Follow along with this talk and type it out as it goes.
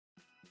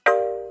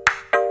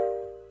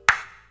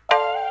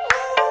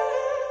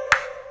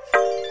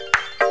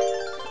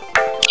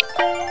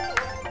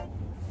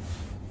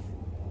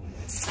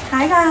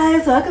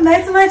guys, welcome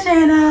back to my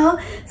channel.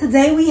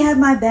 Today we have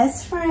my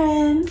best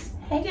friend.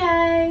 Hey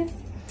guys.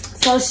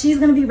 So she's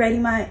gonna be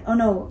rating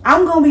I'm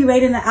gonna be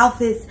rating the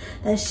outfits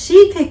that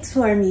she picked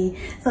for me.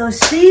 So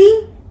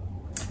she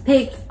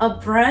picked a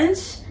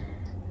brunch,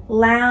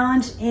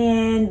 lounge,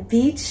 and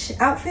beach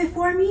outfit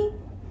for me.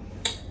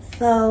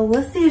 So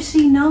we'll see if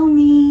she know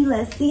me.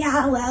 Let's see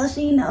how well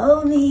she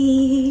know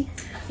me.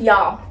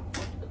 Y'all,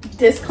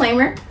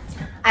 disclaimer,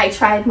 I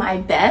tried my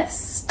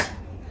best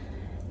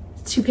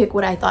to pick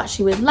what I thought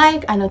she would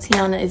like. I know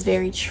Tiana is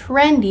very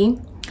trendy,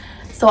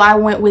 so I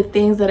went with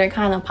things that are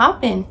kind of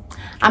popping.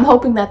 I'm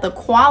hoping that the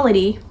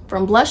quality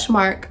from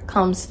Blushmark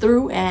comes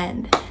through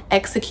and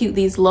execute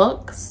these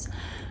looks.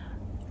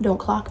 Don't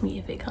clock me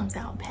if it comes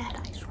out bad.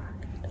 I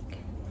tried.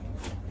 Okay.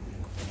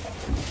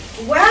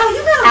 Wow,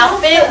 you got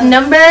outfit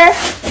number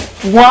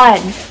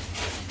 1.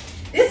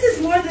 This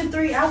is more than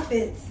 3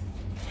 outfits.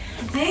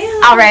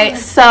 Damn. All right,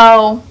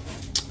 so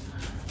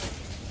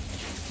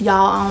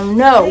y'all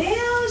know.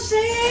 Damn,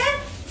 Shan.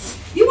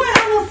 You went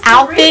almost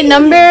outfit 3.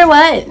 number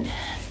 1.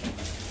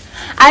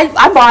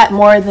 I bought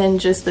more than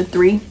just the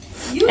 3.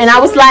 And I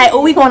was like,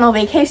 oh, we going on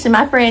vacation.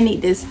 My friend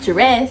need this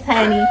dress,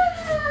 honey.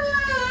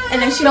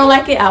 And if she don't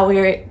like it, I'll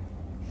wear it.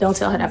 Don't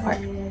tell her that part.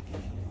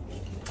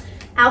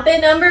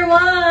 Outfit number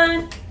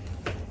 1.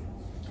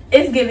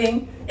 It's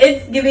giving.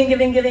 It's giving. I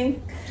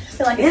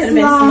feel like it could have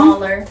been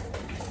smaller.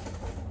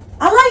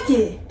 I like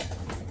it.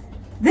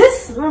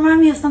 This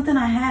reminds me of something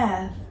I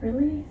have.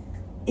 Really?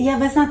 Yeah,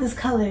 but it's not this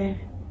color.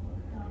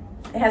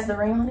 It has the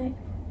ring on it?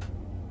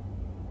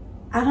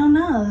 I don't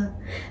know.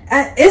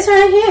 It's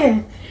right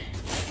here.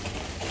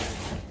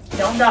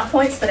 Don't drop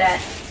points for that.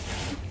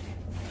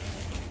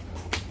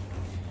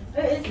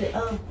 Where is it?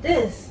 Oh,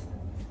 this.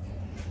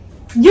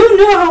 You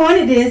knew I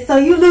wanted this, so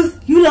you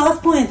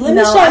lost points. Let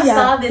me show y'all. I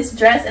saw this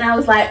dress and I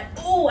was like,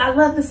 oh, I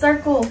love the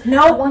circle.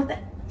 No. I want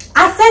that.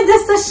 I sent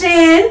this to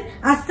Shan.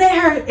 I sent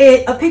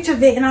her a picture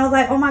of it, and I was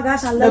like, "Oh my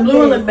gosh, I love the this."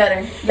 blue look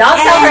better. Y'all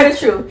tell her the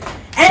truth.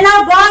 And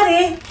I bought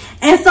it,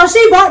 and so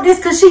she bought this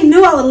because she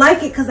knew I would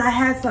like it because I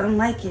had something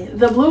like it.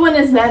 The blue one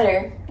is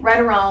better, right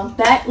or wrong.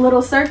 That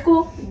little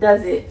circle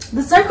does it.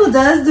 The circle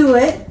does do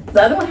it.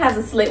 The other one has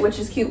a slit, which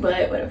is cute,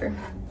 but whatever.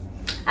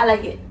 I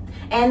like it.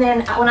 And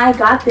then when I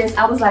got this,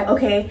 I was like,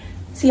 okay,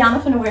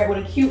 Tiana finna wear it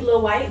with a cute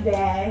little white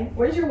bag.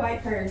 Where's your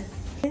white purse?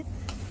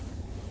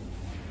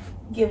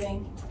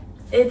 Giving.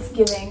 It's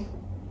giving.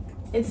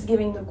 It's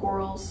giving the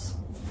girls.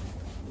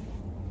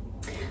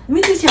 Let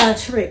me teach y'all a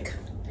trick.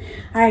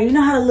 All right, you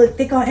know how to look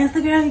thick on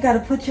Instagram? You got to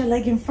put your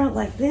leg in front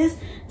like this,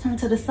 turn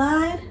to the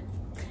side,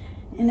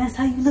 and that's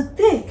how you look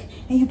thick.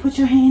 And you put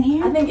your hand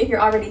here. I think if you're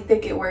already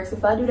thick, it works.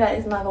 If I do that,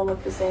 it's not going to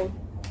look the same.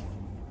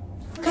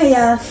 Okay,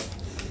 y'all.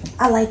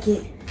 I like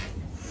it.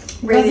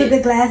 Those are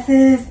the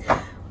glasses.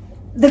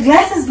 The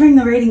glasses bring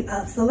the rating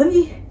up. So let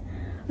me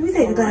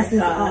take the glasses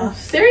off.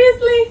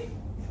 Seriously?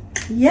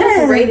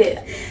 Yes. Rated.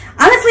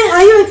 Honestly,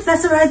 how you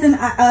accessorize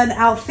an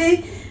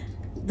outfit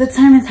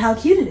determines how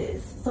cute it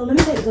is. So let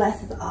me take the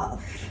glasses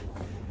off.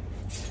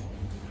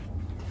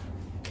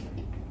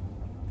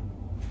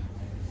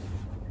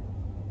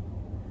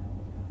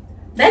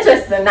 That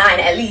dress is a 9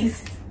 at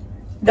least.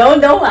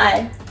 Don't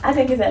lie. I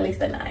think it's at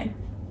least a 9.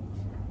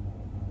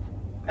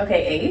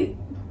 Okay, 8.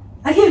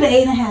 I give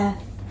it an 8.5.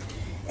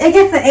 It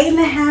gets an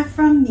 8.5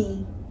 from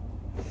me.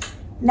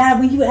 Now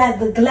when you add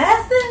the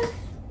glasses,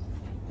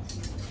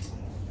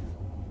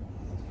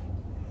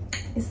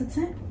 it's a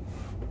 10.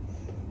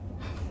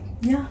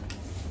 Yeah.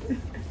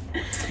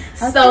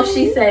 So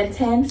she said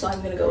 10, so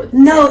I'm gonna go with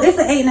 10. No, it's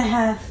an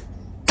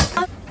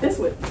 8.5. This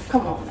would,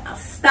 come on now.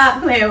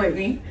 Stop playing with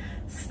me.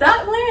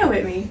 Stop playing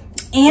with me.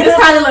 And this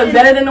probably look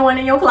better than the one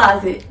in your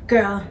closet.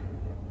 Girl,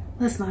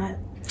 let's not.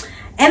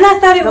 And I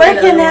started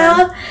working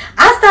out.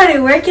 I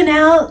started working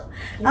out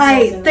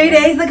like 3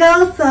 days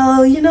ago.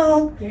 So, you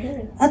know,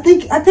 I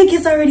think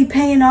it's already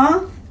paying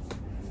off.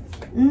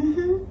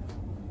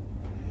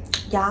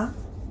 Yeah.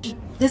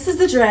 This is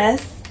the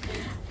dress.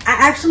 I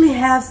actually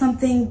have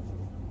something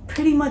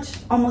pretty much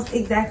almost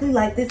exactly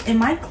like this in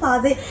my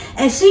closet,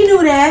 and she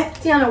knew that.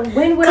 Tiana,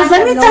 when would I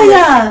let me tell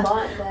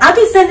y'all, I'll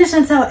be sending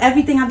Chantel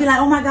everything. I'll be like,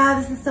 oh my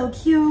god, this is so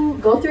cute.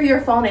 Go through your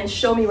phone and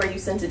show me where you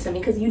sent it to me,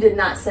 because you did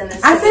not send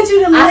this. I sent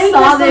you the link. I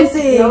saw this.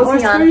 No, or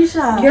Tiana,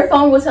 screenshot. your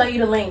phone will tell you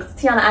the links.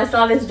 Tiana, I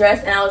saw this dress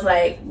and I was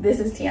like,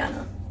 this is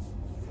Tiana.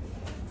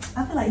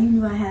 I feel like you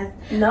knew I had.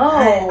 No,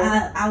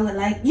 I would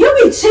like. You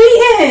be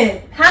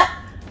cheating.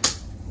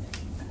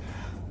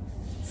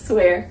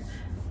 Swear,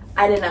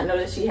 I did not know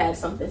that she had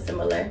something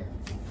similar.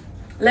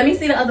 Let me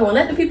see the other one.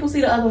 Let the people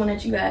see the other one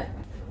that you got.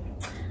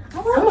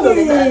 I'm gonna go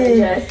get the other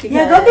dress.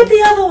 Yeah, go get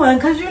the other one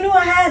because you knew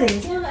I had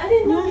it. Yeah, I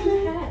didn't know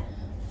you had.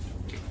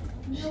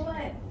 You know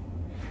what?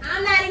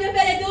 I'm not even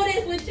gonna do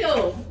this with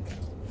you.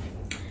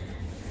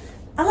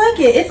 I like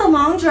it. It's a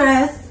long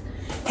dress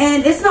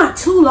and it's not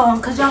too long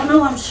because y'all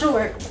know I'm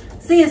short.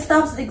 See, it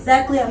stops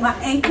exactly at my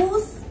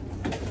ankles.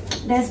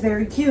 That's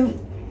very cute.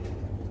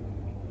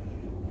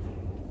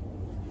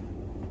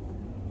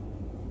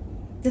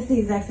 This is the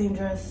exact same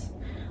dress,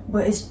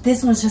 but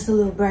this one's just a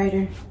little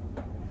brighter.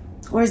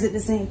 Or is it the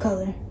same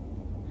color?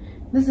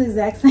 This is the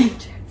exact same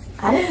dress.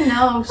 I didn't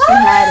know she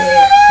had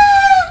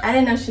it. I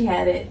didn't know she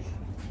had it.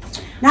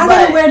 Now I'm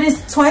gonna wear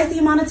this twice the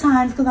amount of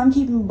times because I'm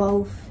keeping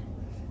both.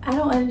 I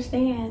don't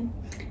understand.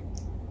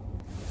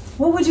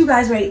 What would you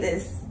guys rate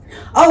this?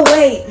 Oh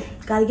wait,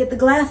 gotta get the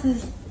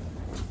glasses.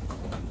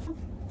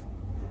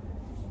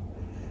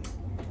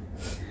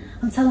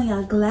 I'm telling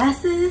y'all,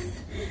 glasses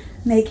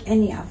make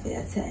any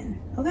outfit a 10,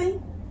 okay?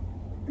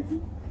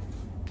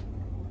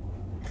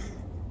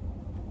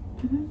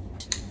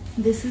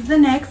 This is the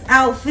next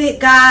outfit,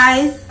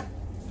 guys.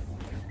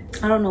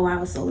 I don't know why I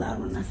was so loud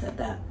when I said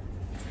that.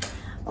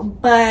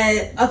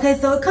 But, okay,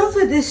 so it comes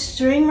with this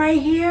string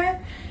right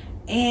here.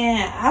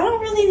 And I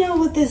don't really know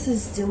what this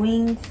is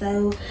doing.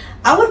 So,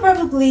 I would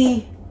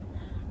probably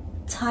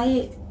tie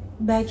it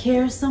back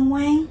here some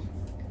way.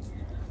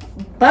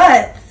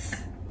 But,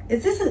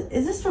 is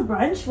this for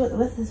brunch?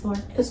 What's this for?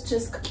 It's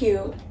just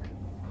cute.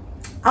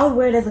 I would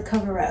wear it as a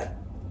cover-up.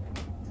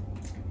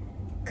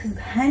 Cause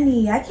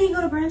honey, I can't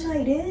go to brunch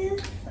like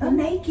this. I'm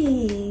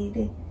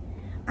naked.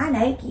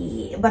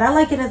 But I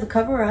like it as a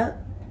cover-up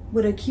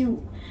with a cute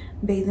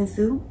bathing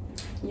suit.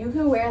 You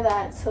can wear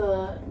that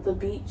to the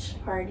beach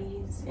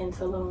parties in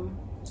Tulum.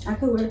 I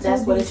could wear it to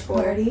a beach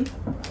party.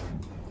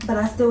 But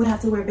I still would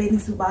have to wear bathing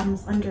suit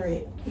bottoms under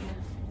it. Yeah.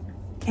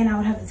 And I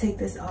would have to take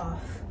this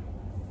off.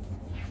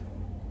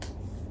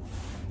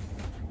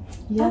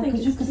 Yeah,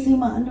 because you can see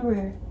my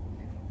underwear.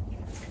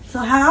 So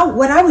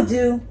what I would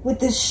do with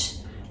this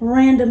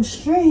random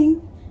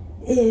string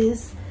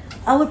is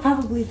I would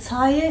probably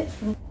tie it.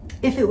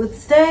 If it would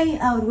stay,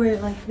 I would wear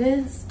it like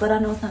this, but I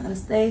know it's not gonna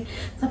stay,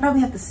 so I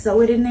probably have to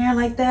sew it in there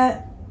like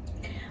that.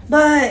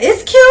 But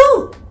it's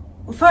cute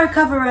for a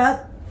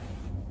cover-up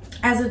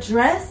as a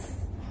dress,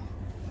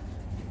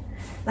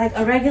 like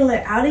a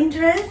regular outing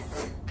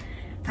dress.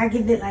 I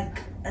give it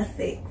like a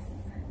 6.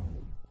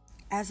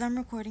 As I'm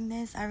recording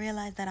this, I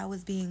realized that I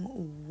was being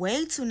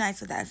way too nice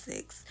with that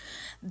 6.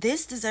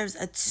 This deserves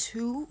a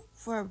 2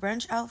 for a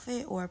brunch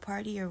outfit or a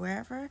party or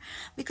wherever.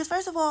 Because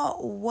first of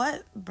all,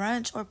 what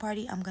brunch or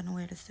party I'm going to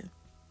wear this to?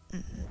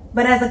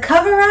 But as a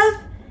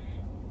cover-up,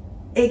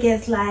 it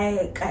gets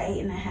like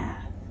an 8.5.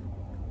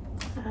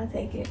 I'll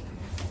take it.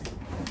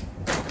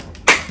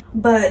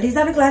 But these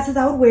are the glasses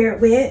I would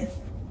wear it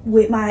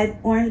with my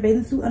orange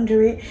bathing suit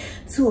under it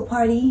to a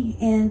party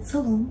in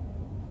Tulum.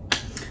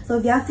 So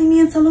if y'all see me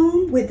in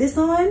Tulum with this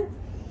on,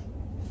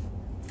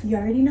 you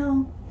already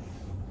know.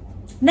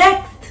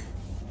 Next.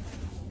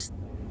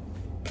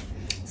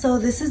 So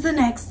this is the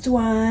next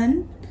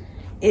one.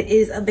 It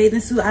is a bathing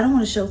suit. I don't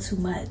want to show too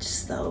much,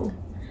 so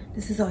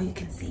this is all you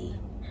can see.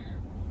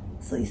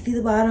 So you see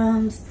the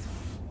bottoms.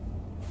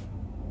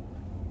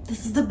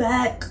 This is the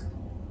back.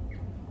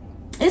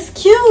 It's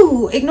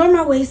cute. Ignore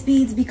my waist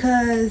beads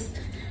because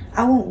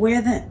I won't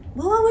wear them.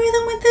 Will I wear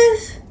them with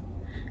this?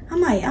 I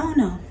might. I don't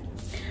know.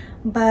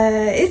 But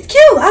it's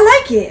cute.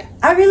 I like it.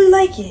 I really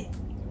like it.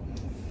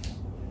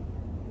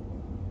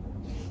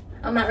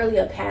 I'm not really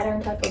a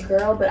pattern type of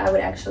girl, but I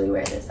would actually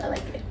wear this. I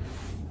like it.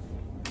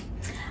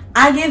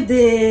 I give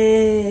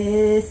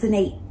this an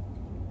 8.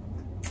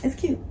 It's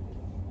cute.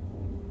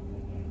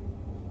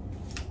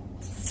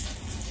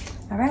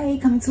 All right,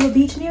 coming to a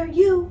beach near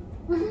you.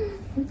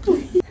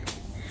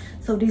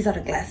 So these are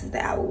the glasses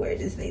that I would wear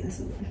this bathing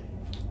suit.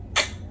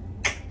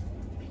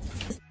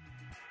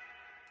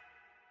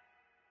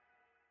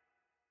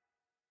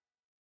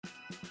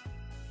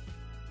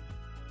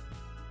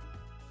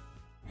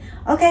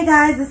 Okay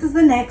guys, this is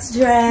the next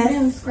dress.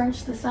 Man,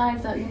 scrunch the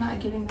sides up. You're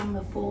not giving them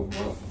the full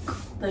look.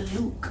 The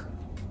look.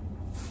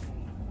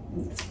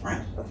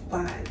 Scrunch the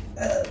sides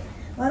up.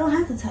 Well, I don't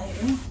have to tie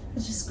it.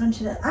 Let's just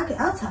scrunch it up.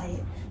 I'll tie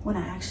it when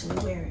I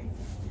actually wear it.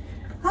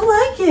 I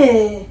like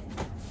it.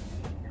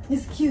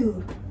 It's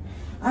cute.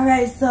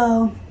 Alright,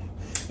 so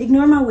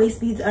ignore my waist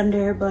beads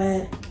under,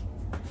 but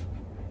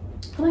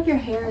I feel like your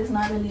hair is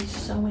not really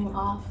showing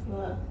off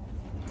the...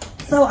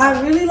 So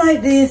I really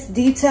like this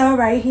detail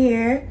right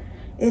here.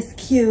 It's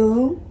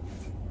cute.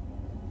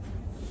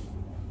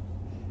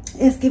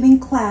 It's giving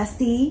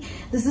classy.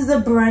 This is a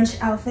brunch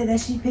outfit that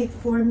she picked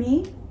for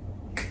me.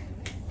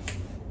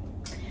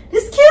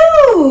 It's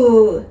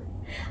cute.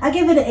 I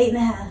give it an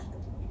 8.5.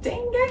 Dang,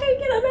 I can't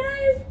get a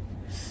bag.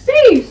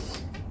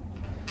 Sheesh.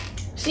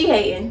 She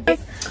hating.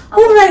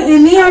 Who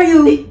rating, me or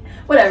you?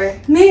 Whatever.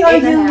 Me or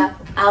you? 8.5.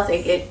 I'll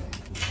take it.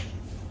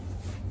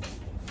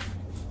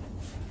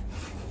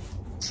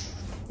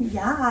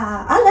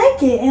 Yeah, I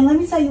like it. And let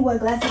me tell you what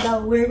glasses I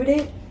would wear with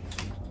it.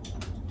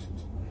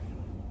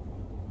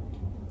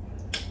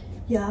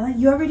 Yeah,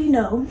 you already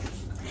know.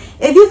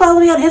 If you follow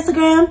me on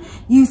Instagram,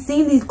 you've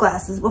seen these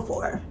glasses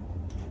before.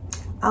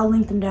 I'll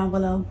link them down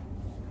below.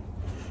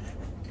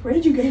 Where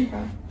did you get them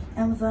from?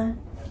 Amazon.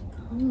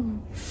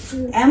 Oh,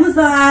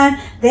 Amazon.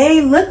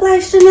 They look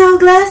like Chanel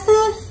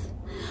glasses,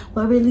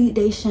 but really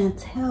they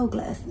Chantel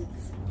glasses.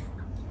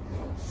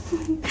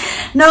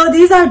 No,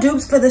 these are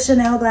dupes for the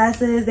Chanel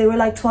glasses. They were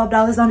like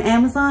 $12 on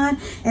Amazon,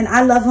 and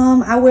I love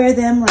them. I wear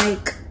them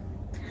like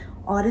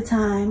all the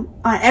time.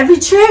 On every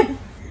trip,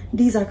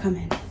 these are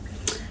coming.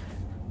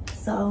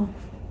 So,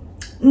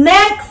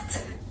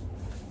 next.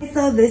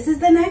 So this is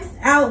the next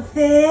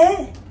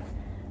outfit.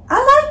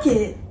 I like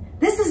it.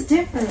 This is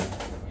different.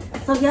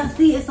 So y'all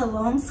see, it's a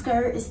long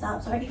skirt. It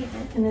stops right here.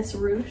 And it's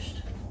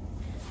ruched.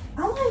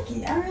 I like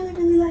it. I really,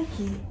 really like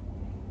it.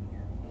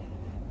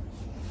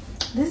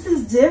 This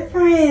is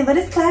different, but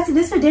it's classy.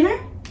 This for dinner?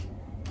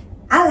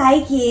 I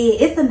like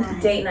it. It's a 9.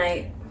 Date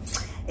night.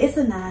 It's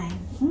a 9.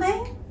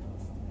 Okay.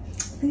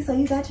 See, so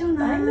you got your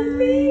 9.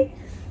 Baby.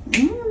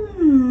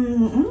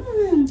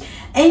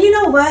 And you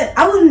know what?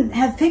 I wouldn't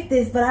have picked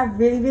this, but I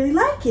really, really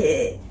like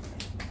it.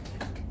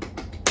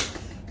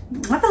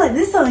 I feel like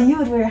this is something you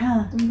would wear,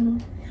 huh?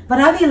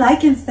 But I be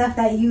liking stuff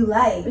that you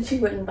like. But you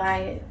wouldn't buy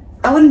it.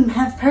 I wouldn't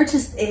have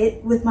purchased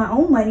it with my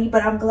own money,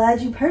 but I'm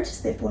glad you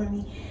purchased it for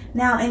me.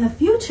 Now, in the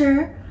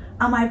future,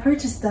 I might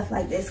purchase stuff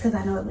like this because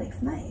I know it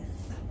looks nice.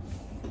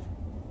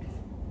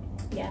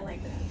 Yeah, I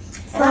like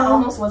that. And I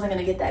almost wasn't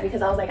gonna get that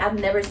because I was like, I've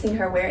never seen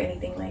her wear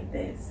anything like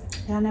this.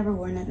 Yeah, I never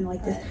wore nothing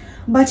like this.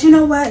 But you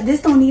know what?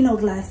 This don't need no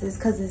glasses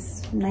because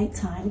it's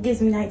nighttime. It gives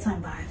me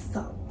nighttime vibes.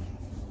 So,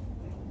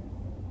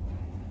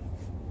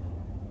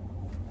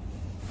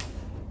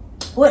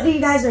 what do you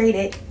guys rate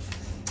it?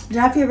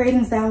 Drop your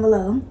ratings down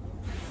below.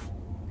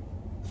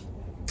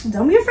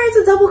 Don't be afraid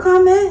to double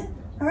comment.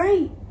 All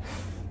right.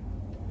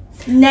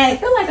 Next.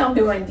 I feel like I'm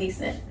doing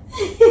decent.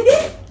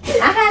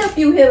 I had a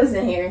few hills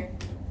in here.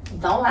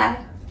 Don't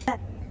lie.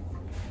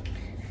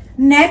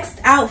 Next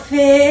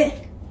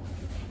outfit.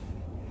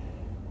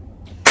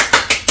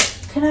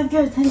 Can I have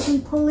your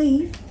attention,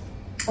 please?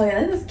 Oh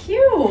yeah, this is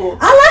cute.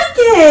 I like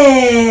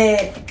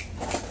it.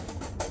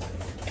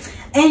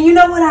 And you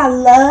know what I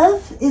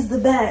love is the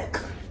back.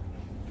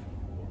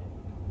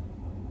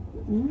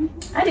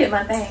 I did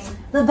my thing.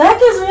 The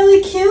back is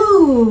really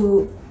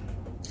cute.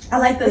 I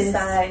like the this.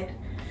 side.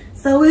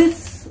 So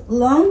it's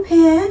long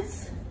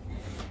pants.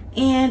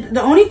 And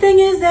the only thing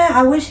is that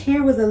I wish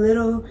here was a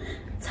little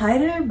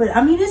tighter, but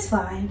I mean, it's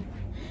fine.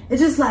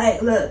 It's just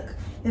like, look,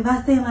 if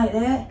I stand like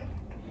that,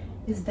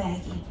 it's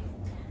baggy.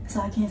 So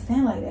I can't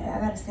stand like that. I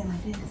gotta stand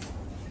like this.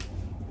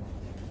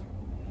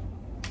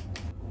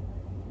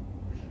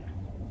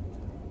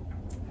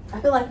 I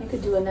feel like you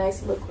could do a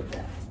nice look with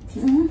that.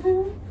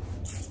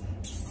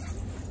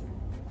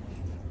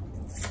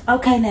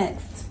 Okay,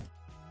 next.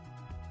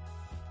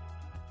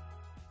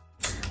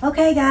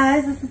 Okay,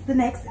 guys, this is the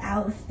next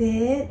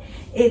outfit.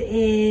 It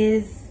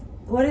is,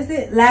 what is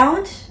it?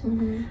 Lounge?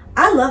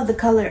 I love the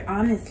color,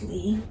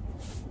 honestly.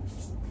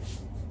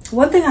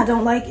 One thing I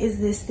don't like is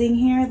this thing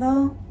here,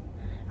 though.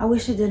 I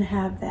wish it didn't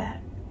have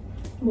that.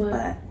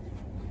 What?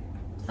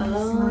 But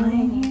oh.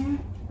 line here.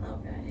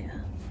 Okay, yeah.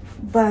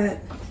 But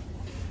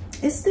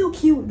it's still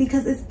cute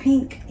because it's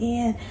pink,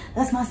 and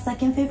that's my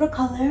second favorite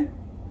color.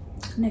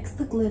 Next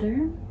to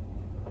glitter.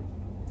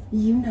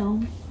 You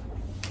know.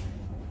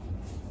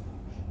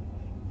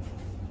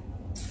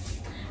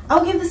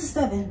 I'll give this a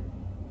 7.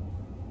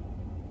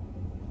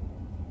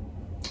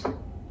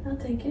 I'll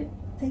take it.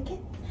 Take it.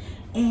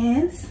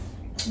 And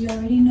you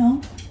already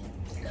know,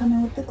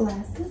 coming with the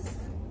glasses.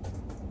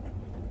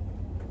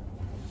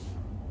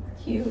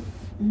 Cute.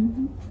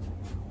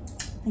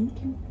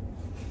 Thank you.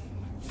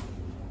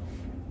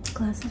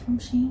 Glasses from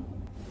Shein.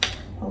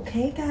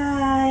 Okay,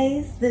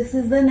 guys, this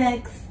is the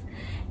next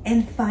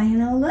and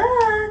final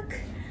look.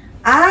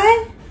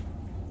 I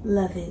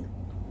love it.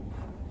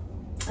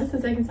 That's the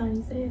second time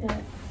you say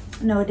that.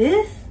 No,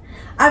 this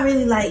I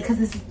really like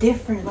because it's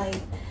different. Like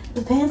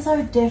the pants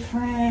are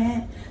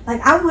different.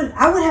 Like I would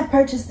have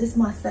purchased this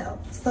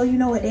myself. So you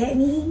know what that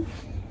means?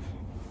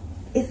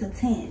 It's a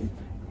 10.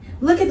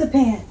 Look at the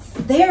pants.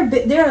 They're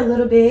a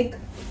little big,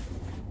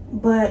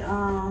 but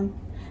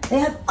they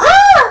have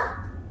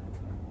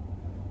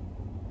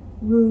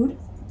rude.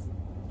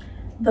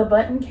 The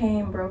button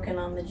came broken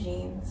on the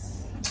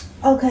jeans.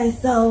 Okay,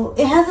 so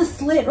it has a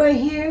slit right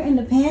here in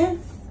the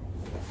pants,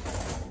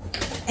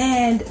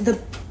 and the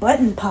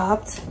button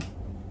popped.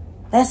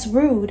 That's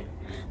rude.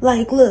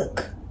 Like,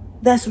 look,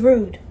 that's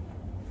rude.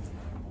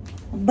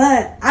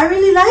 But I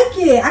really like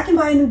it. I can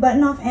buy a new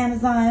button off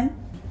Amazon.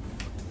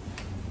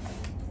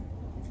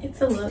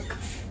 It's a look.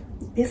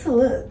 It's a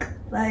look.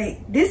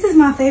 Like, this is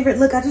my favorite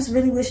look. I just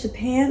really wish the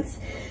pants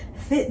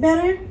fit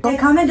better. Okay,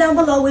 comment down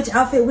below which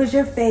outfit was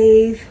your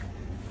fave.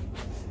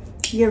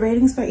 Your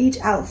ratings for each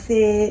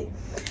outfit.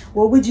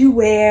 What would you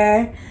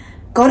wear?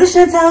 Go to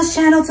Chantel's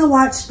channel to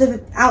watch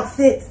the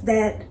outfits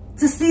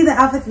to see the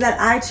outfits that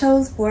I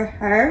chose for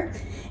her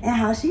and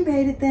how she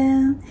rated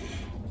them.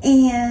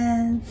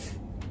 And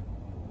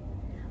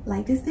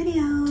like this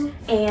video.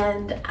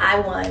 And I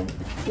won.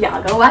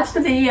 Y'all go watch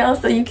the video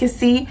so you can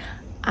see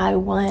I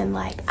won.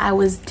 Like, I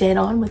was dead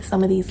on with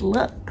some of these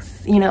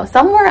looks. You know,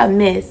 some were a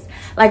miss.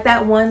 Like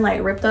that one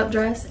like ripped up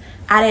dress.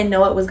 I didn't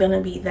know it was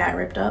gonna be that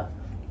ripped up.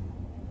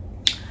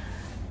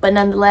 But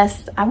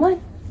nonetheless, I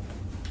won.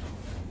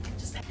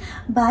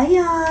 Bye,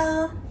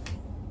 y'all.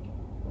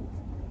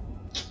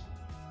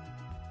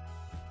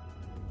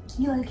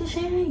 You like it,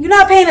 Sharon? You're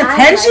not paying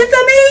attention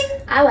to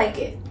me? I like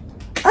it.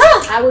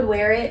 Oh. I would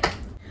wear it.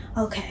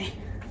 Okay.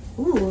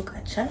 Ooh,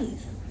 got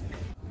chase.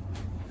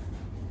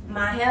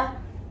 My hair.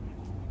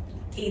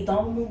 it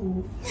don't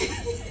move.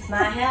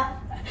 My hair,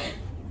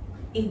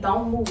 it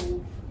don't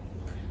move.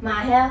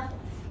 My hair,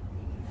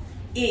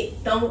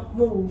 it don't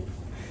move.